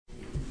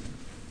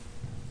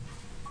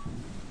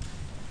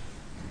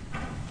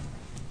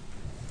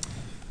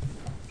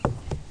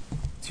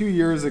2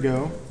 years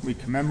ago, we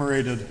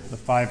commemorated the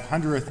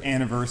 500th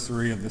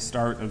anniversary of the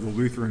start of the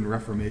Lutheran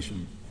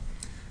Reformation.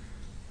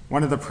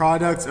 One of the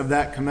products of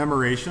that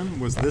commemoration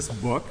was this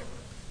book,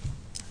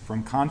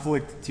 From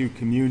Conflict to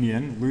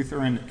Communion,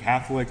 Lutheran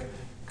Catholic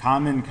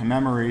Common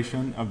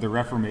Commemoration of the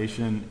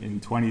Reformation in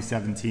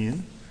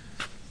 2017.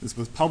 This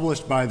was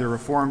published by the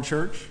Reformed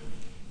Church.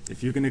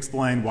 If you can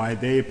explain why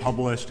they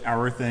published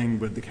our thing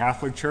with the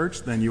Catholic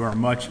Church, then you are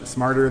much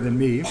smarter than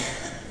me.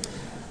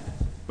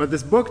 But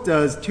this book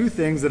does two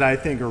things that I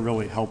think are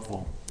really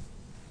helpful.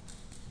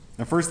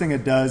 The first thing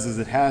it does is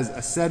it has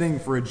a setting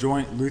for a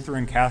joint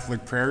Lutheran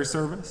Catholic prayer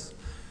service.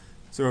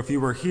 So if you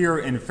were here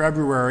in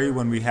February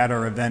when we had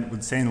our event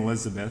with St.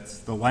 Elizabeth's,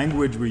 the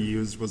language we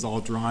used was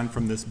all drawn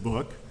from this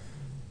book,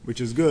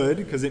 which is good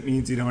because it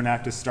means you don't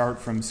have to start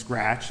from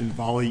scratch and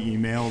volley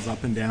emails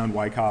up and down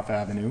Wyckoff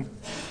Avenue.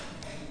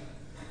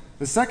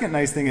 The second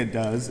nice thing it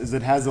does is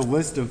it has a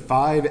list of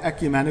 5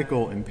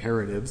 ecumenical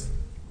imperatives.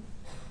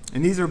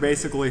 And these are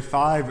basically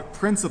 5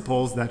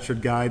 principles that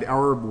should guide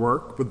our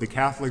work with the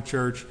Catholic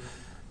Church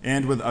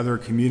and with other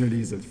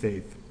communities of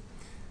faith.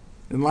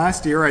 And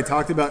last year I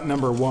talked about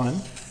number 1,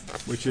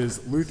 which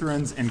is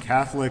Lutherans and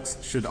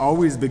Catholics should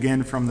always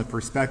begin from the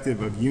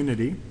perspective of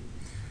unity.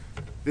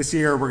 This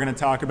year we're going to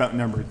talk about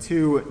number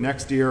 2.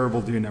 Next year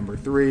we'll do number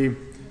 3.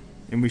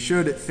 And we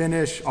should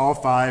finish all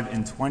 5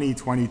 in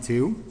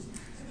 2022.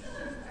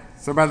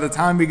 So by the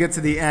time we get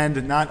to the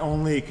end, not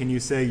only can you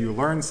say you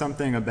learned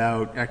something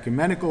about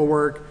ecumenical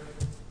work,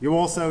 you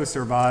also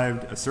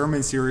survived a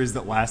sermon series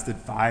that lasted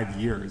 5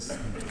 years.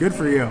 Good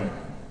for you.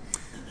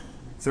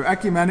 So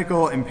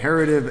ecumenical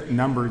imperative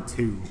number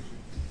 2.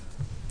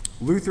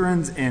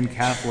 Lutherans and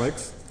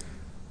Catholics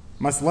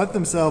must let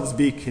themselves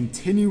be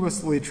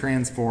continuously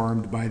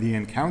transformed by the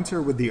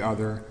encounter with the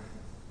other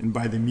and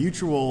by the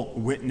mutual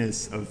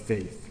witness of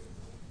faith.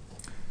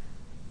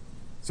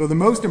 So the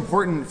most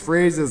important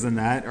phrases in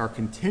that are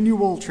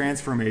continual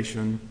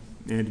transformation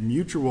and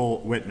mutual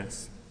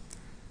witness.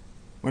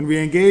 When we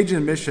engage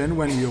in mission,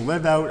 when we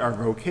live out our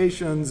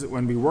vocations,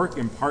 when we work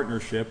in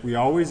partnership, we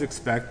always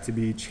expect to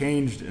be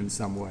changed in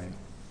some way.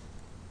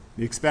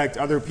 We expect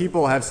other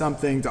people have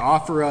something to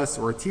offer us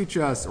or teach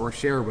us or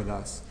share with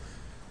us.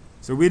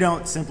 So we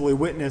don't simply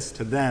witness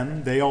to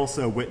them, they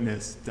also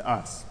witness to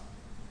us.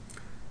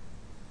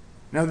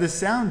 Now this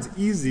sounds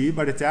easy,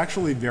 but it's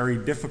actually very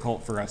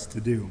difficult for us to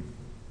do.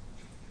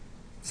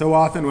 So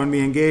often when we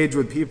engage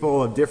with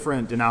people of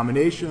different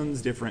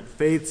denominations, different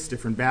faiths,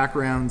 different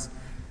backgrounds,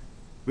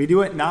 we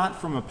do it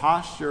not from a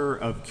posture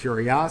of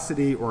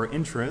curiosity or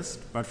interest,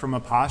 but from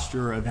a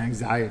posture of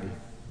anxiety.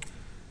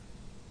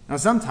 Now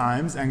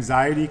sometimes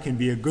anxiety can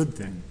be a good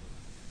thing.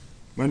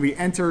 When we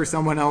enter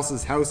someone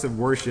else's house of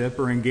worship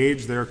or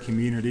engage their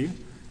community,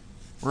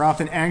 we're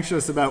often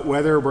anxious about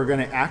whether we're going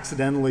to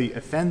accidentally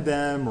offend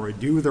them or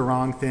do the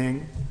wrong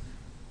thing.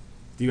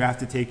 Do you have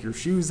to take your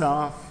shoes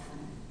off?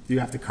 Do you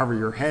have to cover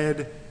your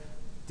head?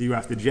 Do you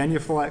have to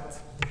genuflect?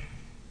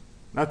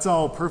 That's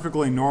all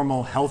perfectly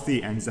normal,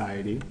 healthy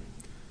anxiety.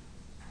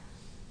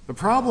 The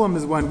problem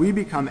is when we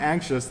become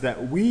anxious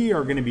that we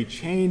are going to be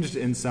changed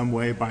in some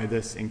way by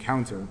this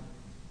encounter.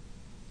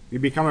 We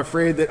become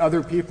afraid that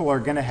other people are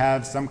going to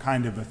have some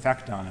kind of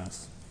effect on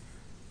us.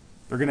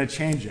 They're going to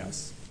change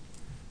us.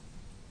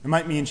 It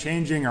might mean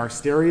changing our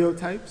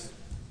stereotypes.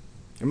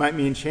 It might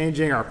mean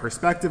changing our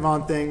perspective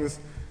on things.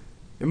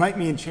 It might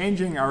mean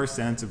changing our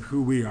sense of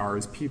who we are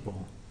as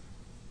people.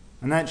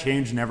 And that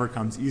change never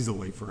comes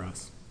easily for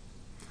us.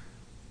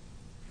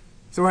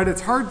 So at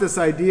its heart, this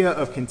idea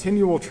of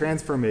continual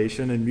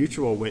transformation and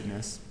mutual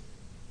witness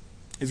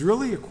is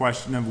really a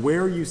question of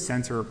where you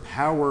center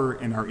power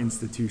in our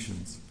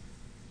institutions.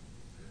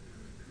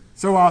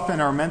 So often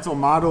our mental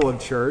model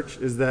of church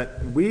is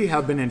that we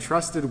have been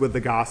entrusted with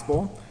the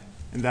gospel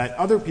and that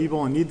other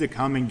people need to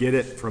come and get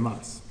it from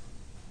us.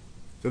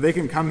 So they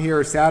can come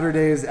here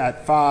Saturdays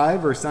at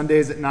 5 or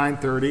Sundays at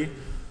 9:30,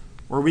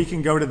 or we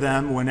can go to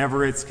them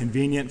whenever it's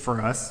convenient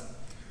for us.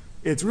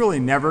 It's really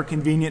never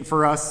convenient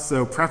for us,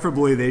 so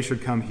preferably they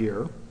should come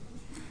here.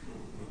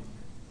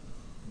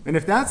 And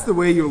if that's the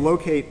way you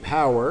locate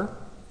power,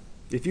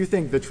 if you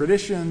think the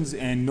traditions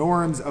and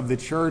norms of the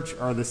church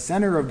are the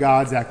center of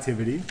God's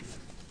activity,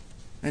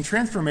 then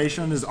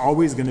transformation is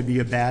always going to be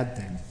a bad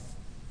thing.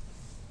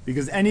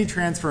 Because any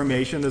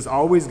transformation is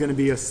always going to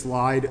be a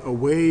slide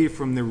away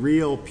from the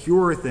real,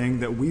 pure thing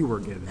that we were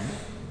given.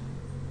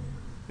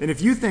 And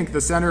if you think the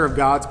center of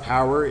God's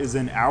power is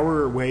in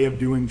our way of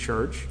doing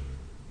church,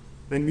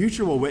 then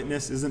mutual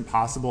witness isn't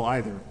possible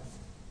either.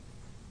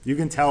 You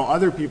can tell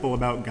other people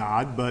about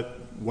God, but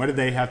what do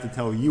they have to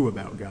tell you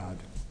about God?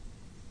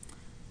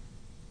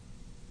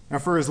 Now,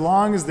 for as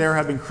long as there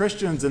have been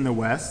Christians in the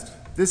West,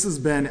 this has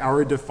been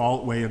our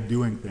default way of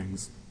doing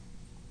things.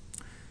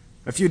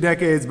 A few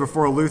decades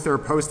before Luther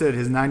posted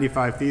his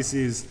 95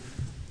 Theses,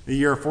 the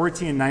year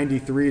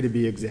 1493 to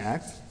be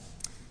exact,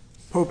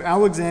 Pope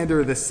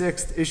Alexander VI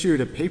issued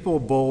a papal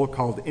bull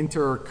called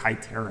Inter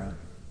Caetera.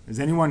 Has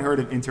anyone heard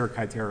of Inter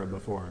Caetera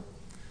before?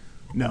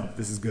 No,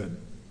 this is good.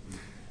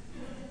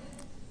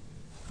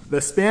 The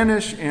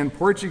Spanish and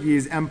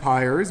Portuguese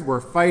empires were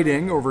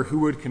fighting over who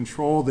would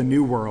control the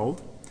New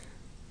World.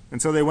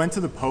 And so they went to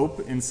the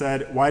Pope and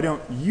said, why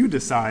don't you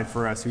decide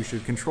for us who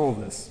should control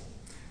this?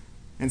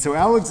 And so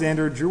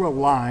Alexander drew a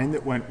line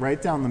that went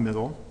right down the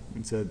middle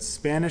and said,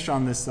 Spanish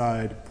on this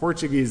side,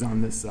 Portuguese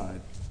on this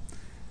side.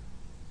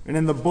 And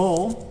in the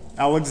bull,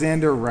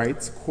 Alexander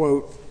writes,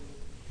 quote,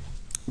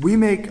 we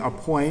make a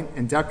point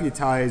and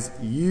deputize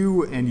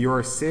you and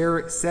your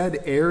said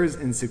heirs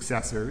and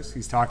successors,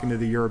 he's talking to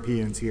the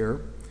Europeans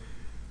here,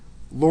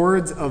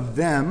 lords of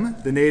them,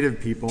 the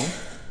native people,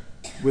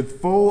 with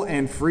full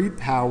and free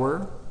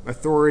power,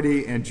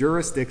 authority, and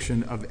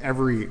jurisdiction of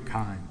every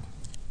kind.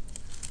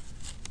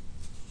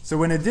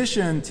 So in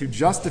addition to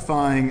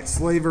justifying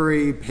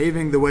slavery,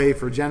 paving the way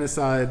for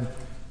genocide,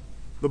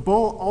 the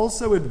bull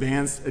also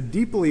advanced a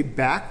deeply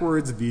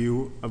backwards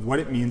view of what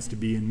it means to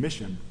be in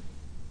mission.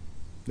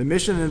 The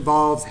mission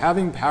involves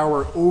having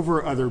power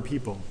over other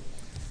people.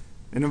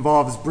 It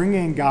involves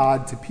bringing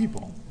God to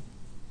people.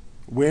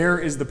 Where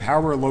is the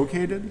power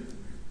located?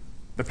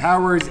 The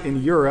power is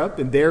in Europe,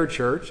 in their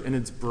church, and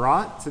it's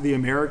brought to the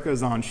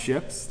Americas on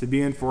ships to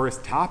be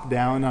enforced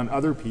top-down on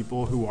other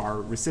people who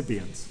are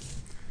recipients.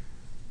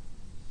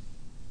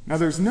 Now,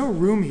 there's no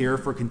room here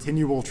for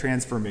continual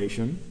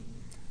transformation.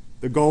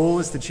 The goal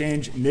is to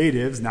change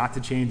natives, not to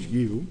change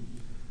you.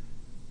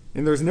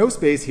 And there's no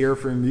space here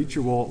for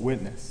mutual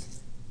witness.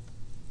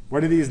 What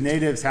do these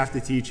natives have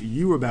to teach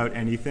you about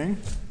anything?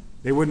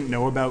 They wouldn't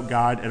know about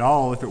God at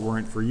all if it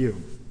weren't for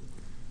you.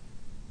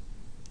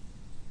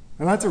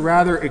 And that's a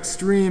rather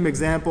extreme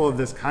example of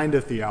this kind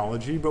of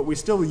theology, but we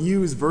still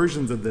use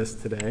versions of this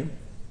today.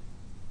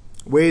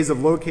 Ways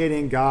of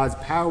locating God's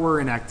power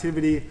and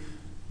activity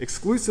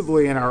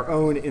exclusively in our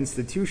own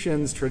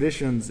institutions,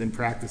 traditions, and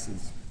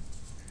practices.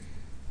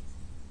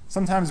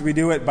 Sometimes we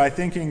do it by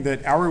thinking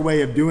that our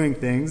way of doing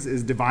things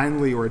is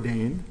divinely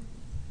ordained,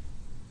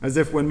 as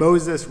if when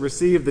Moses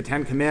received the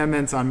Ten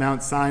Commandments on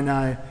Mount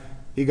Sinai,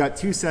 he got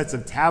 2 sets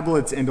of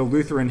tablets and a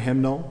Lutheran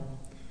hymnal,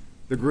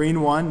 the green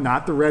one,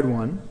 not the red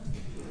one.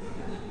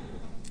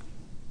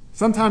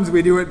 Sometimes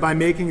we do it by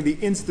making the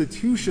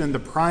institution the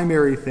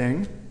primary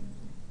thing.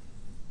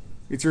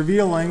 It's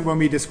revealing when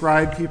we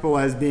describe people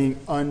as being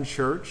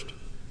unchurched,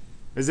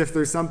 as if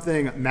there's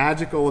something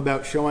magical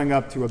about showing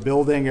up to a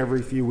building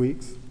every few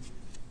weeks.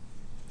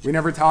 We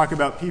never talk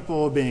about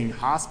people being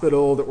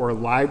hospitaled or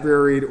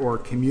libraried or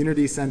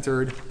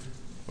community-centered.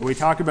 We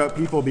talk about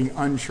people being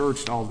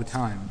unchurched all the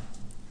time.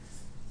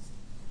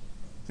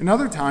 And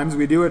other times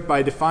we do it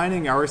by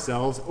defining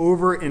ourselves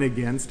over and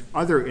against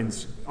other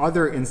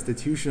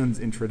institutions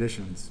and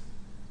traditions.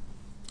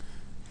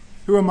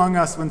 Who among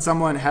us, when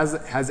someone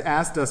has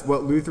asked us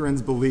what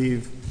Lutherans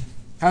believe,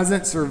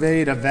 hasn't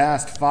surveyed a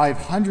vast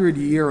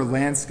 500-year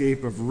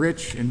landscape of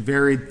rich and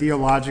varied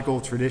theological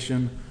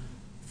tradition,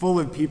 full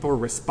of people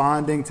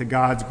responding to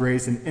God's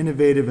grace in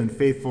innovative and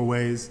faithful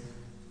ways?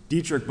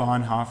 Dietrich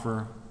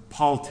Bonhoeffer,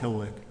 Paul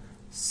Tillich,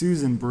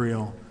 Susan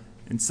Briel,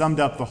 and summed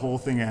up the whole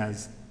thing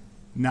as,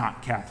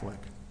 not Catholic.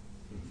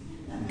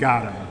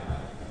 Got him.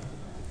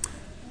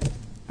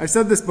 I've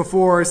said this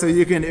before, so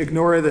you can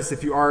ignore this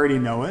if you already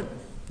know it.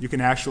 You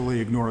can actually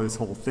ignore this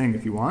whole thing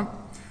if you want.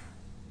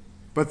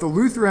 But the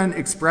Lutheran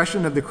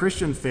expression of the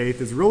Christian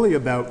faith is really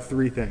about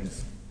 3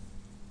 things.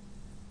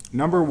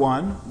 Number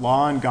 1,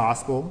 law and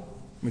gospel,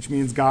 which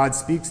means God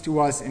speaks to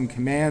us in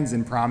commands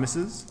and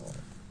promises.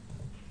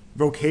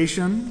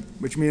 Vocation,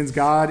 which means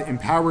God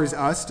empowers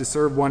us to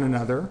serve one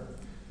another.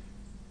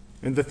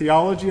 And the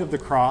theology of the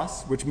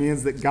cross, which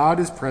means that God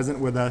is present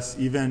with us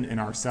even in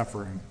our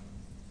suffering.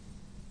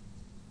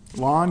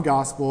 Law and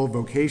gospel,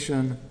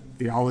 vocation,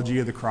 theology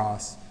of the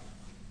cross.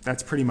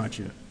 That's pretty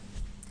much it.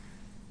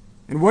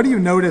 And what do you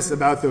notice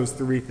about those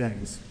 3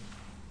 things?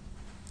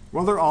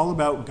 Well, they're all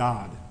about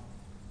God.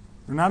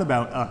 They're not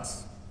about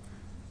us.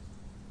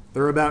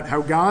 They're about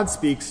how God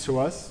speaks to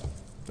us.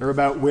 They're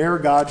about where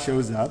God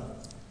shows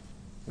up.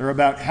 They're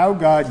about how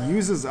God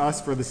uses us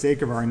for the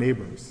sake of our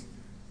neighbors.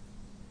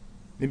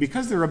 And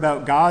because they're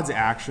about God's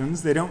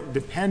actions, they don't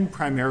depend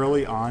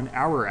primarily on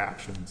our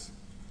actions.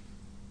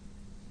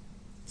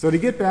 So to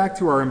get back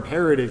to our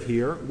imperative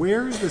here,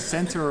 where is the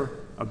center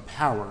of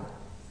power?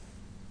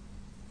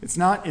 It's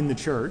not in the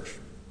church.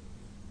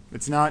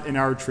 It's not in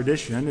our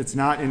tradition. It's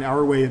not in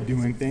our way of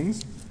doing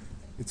things.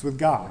 It's with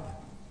God.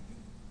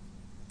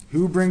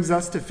 Who brings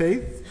us to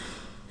faith?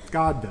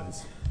 God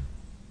does.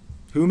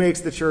 Who makes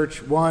the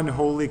church one,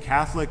 holy,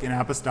 Catholic, and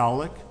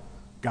apostolic?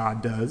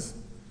 God does.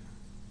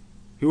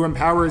 Who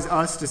empowers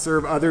us to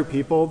serve other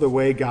people the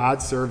way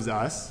God serves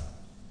us?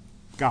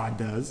 God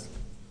does.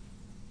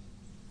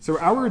 So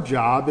our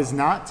job is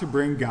not to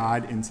bring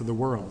God into the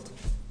world.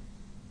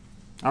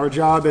 Our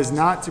job is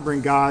not to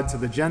bring God to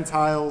the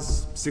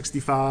Gentiles,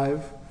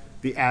 65,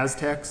 the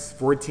Aztecs,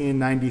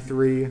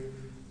 1493,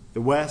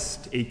 the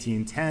West,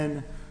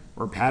 1810,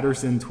 or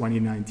Patterson,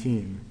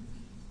 2019.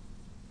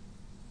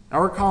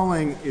 Our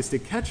calling is to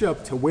catch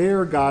up to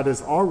where God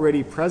is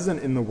already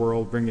present in the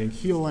world, bringing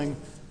healing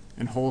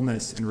and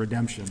wholeness and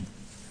redemption.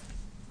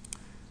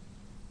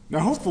 Now,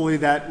 hopefully,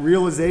 that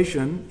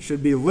realization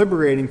should be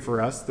liberating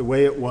for us the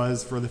way it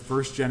was for the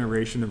first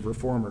generation of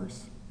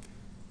reformers.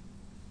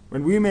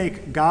 When we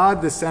make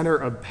God the center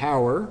of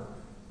power,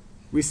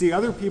 we see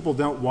other people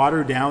don't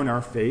water down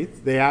our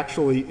faith, they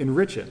actually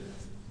enrich it.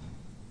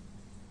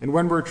 And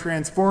when we're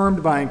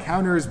transformed by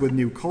encounters with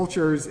new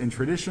cultures and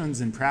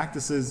traditions and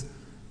practices,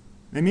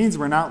 it means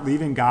we're not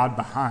leaving God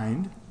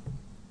behind.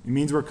 It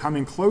means we're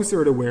coming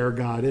closer to where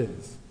God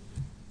is.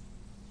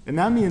 And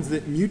that means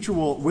that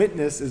mutual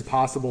witness is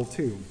possible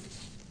too.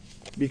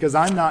 Because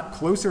I'm not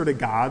closer to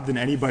God than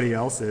anybody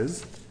else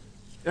is.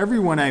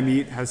 Everyone I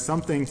meet has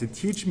something to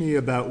teach me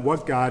about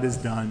what God has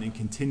done and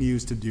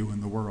continues to do in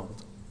the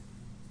world.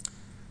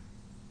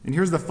 And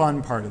here's the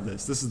fun part of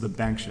this. This is the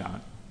bank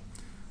shot.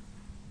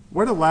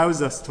 What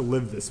allows us to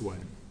live this way?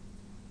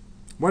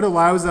 What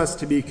allows us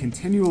to be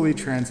continually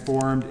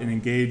transformed and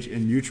engage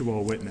in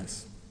mutual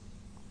witness?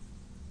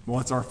 Well,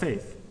 it's our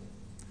faith.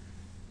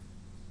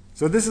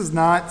 So this is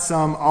not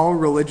some all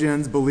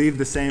religions believe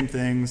the same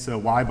thing, so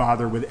why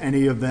bother with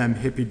any of them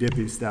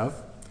hippy-dippy stuff?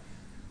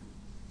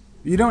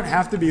 You don't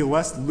have to be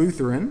less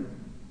Lutheran,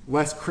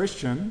 less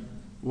Christian,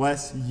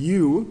 less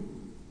you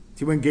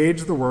to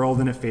engage the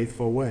world in a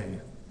faithful way.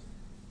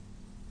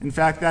 In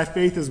fact, that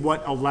faith is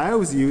what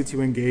allows you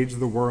to engage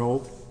the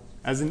world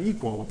as an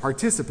equal, a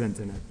participant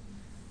in it.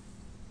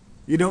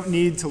 You don't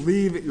need to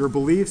leave your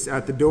beliefs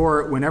at the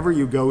door whenever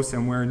you go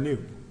somewhere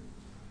new.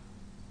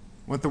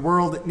 What the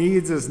world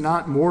needs is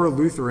not more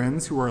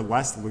Lutherans who are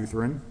less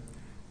Lutheran.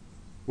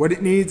 What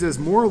it needs is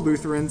more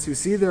Lutherans who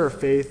see their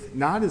faith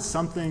not as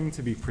something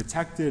to be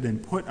protected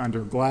and put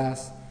under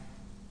glass,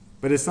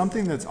 but as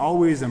something that's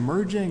always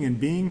emerging and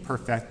being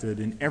perfected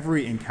in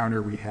every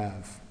encounter we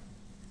have.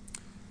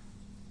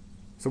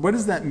 So what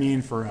does that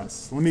mean for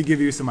us? Let me give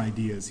you some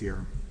ideas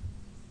here.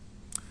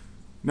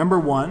 Number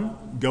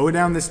one, go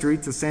down the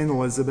street to St.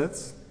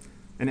 Elizabeth's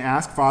and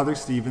ask Father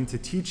Stephen to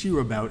teach you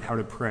about how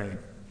to pray.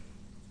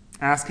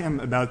 Ask him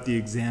about the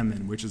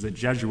Examen, which is a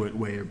Jesuit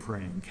way of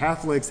praying.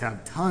 Catholics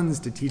have tons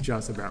to teach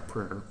us about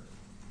prayer.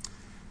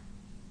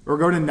 Or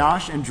go to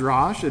Nosh and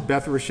Drosh at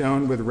Beth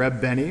Rishon with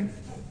Reb Benny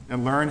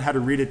and learn how to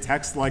read a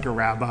text like a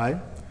rabbi.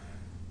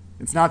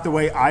 It's not the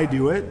way I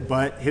do it,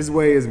 but his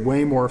way is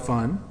way more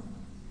fun.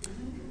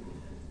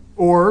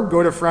 Or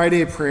go to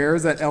Friday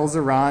prayers at El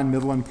Zara in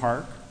Midland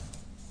Park,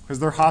 because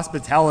their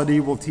hospitality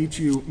will teach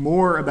you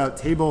more about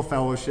table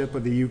fellowship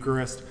of the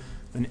Eucharist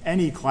than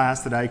any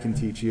class that I can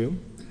teach you.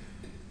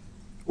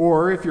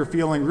 Or if you're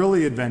feeling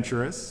really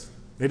adventurous,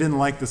 they didn't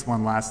like this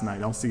one last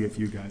night, I'll see if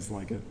you guys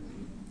like it.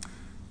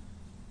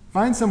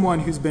 Find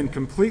someone who's been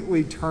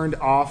completely turned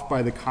off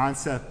by the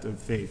concept of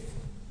faith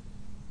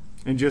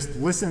and just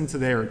listen to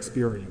their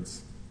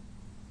experience.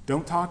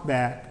 Don't talk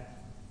back,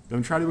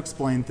 don't try to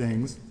explain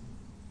things,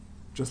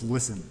 just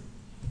listen.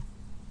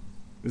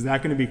 Is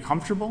that going to be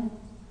comfortable?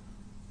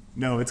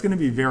 No, it's going to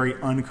be very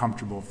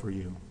uncomfortable for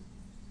you.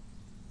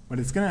 But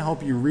it's going to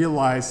help you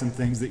realize some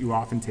things that you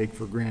often take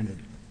for granted.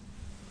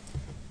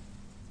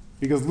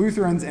 Because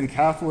Lutherans and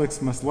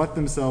Catholics must let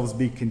themselves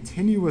be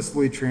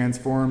continuously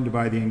transformed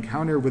by the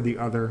encounter with the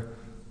other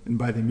and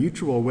by the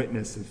mutual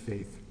witness of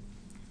faith.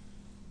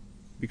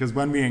 Because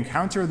when we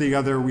encounter the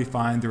other, we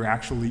find there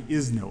actually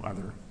is no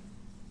other.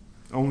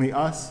 Only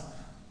us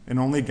and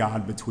only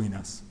God between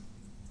us.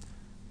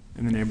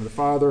 In the name of the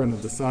Father, and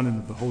of the Son, and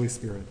of the Holy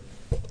Spirit.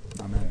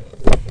 Amen.